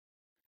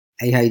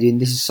Hey, how you doing?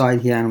 This is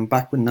Syed here, and I'm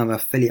back with another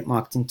affiliate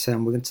marketing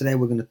term. Today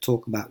we're going to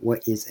talk about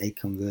what is a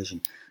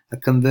conversion. A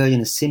conversion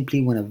is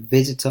simply when a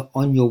visitor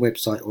on your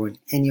website or in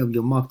any of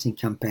your marketing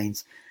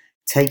campaigns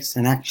takes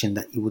an action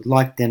that you would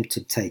like them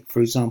to take.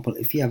 For example,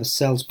 if you have a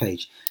sales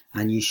page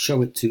and you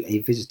show it to a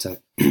visitor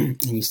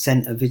and you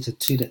send a visitor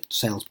to that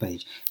sales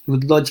page, you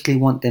would logically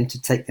want them to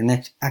take the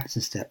next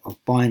action step of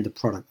buying the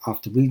product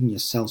after reading your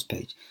sales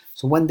page.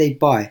 So when they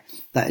buy,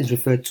 that is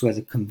referred to as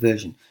a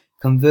conversion.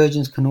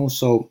 Conversions can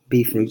also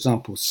be, for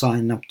example,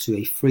 signing up to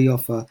a free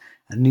offer,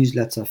 a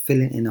newsletter,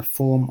 filling in a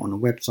form on a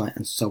website,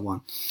 and so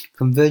on.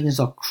 Conversions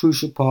are a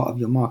crucial part of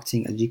your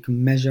marketing, as you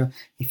can measure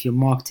if your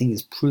marketing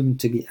is proven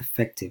to be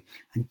effective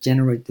and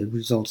generate the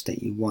results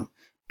that you want.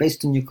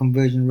 Based on your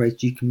conversion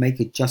rates, you can make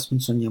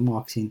adjustments on your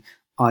marketing,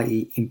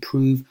 i.e.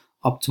 improve,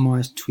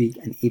 optimize, tweak,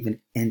 and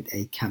even end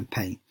a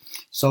campaign.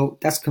 So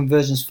that's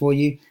conversions for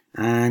you.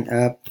 And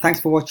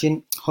thanks for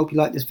watching. Hope you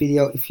like this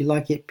video. If you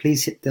like it,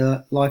 please hit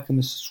the like and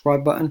the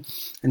subscribe button.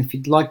 And if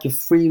you'd like your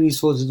free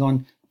resources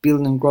on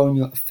building and growing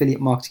your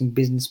affiliate marketing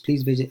business,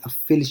 please visit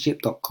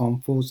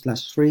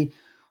affiliateship.com/free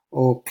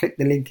or click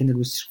the link in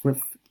the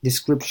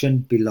description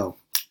below.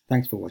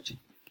 Thanks for watching.